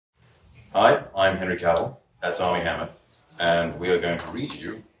Hi, I'm Henry Cavill, that's Armie Hammer, and we are going to read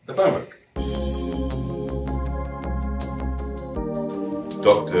you the Phonebook.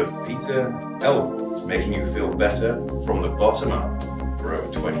 Dr. Peter L. making you feel better from the bottom up for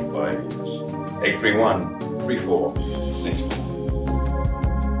over 25 years.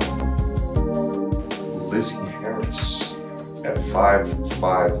 831-3464. Lizzie Harris at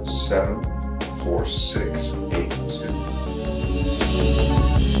 557-4682.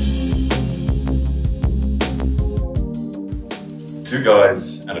 Two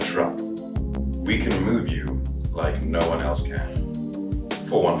guys and a truck. We can move you like no one else can.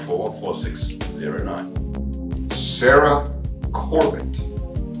 414-4609. Sarah Corbett.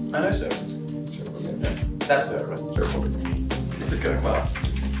 I know Sarah. That's Sarah, right? Sarah Corbett. This is going well.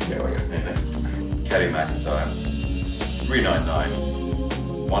 Yeah, I got it. Kelly McIntyre.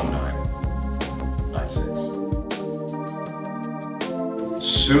 399-1996.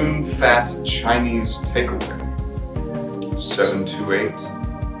 Soon Fat Chinese Takeaway.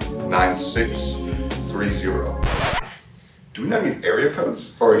 728-9630. Do we not need area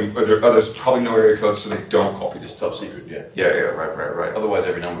codes? Or are there others probably no area codes so they don't call people? It's top secret, yeah. Yeah, right. Otherwise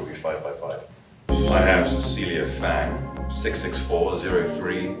every number would be 555. I have Cecilia Fang,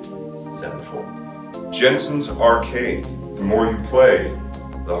 664-0374. Jensen's Arcade. The more you play,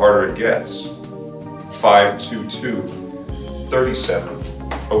 the harder it gets.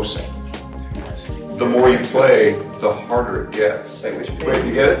 522-3707. The more you play, the harder it gets. Wait, which page? Wait,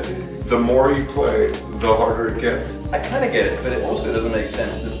 you get it? The more you play, the harder it gets. I kind of get it, but it also doesn't make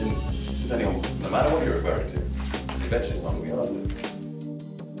sense depending on no matter what you're referring to. Eventually it's not going to be hard.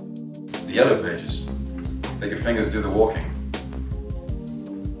 The yellow pages. Let your fingers do the walking.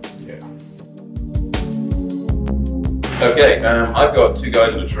 Yeah. Okay, I've got two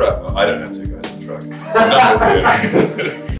guys in a truck. Well, I don't have two guys in a truck.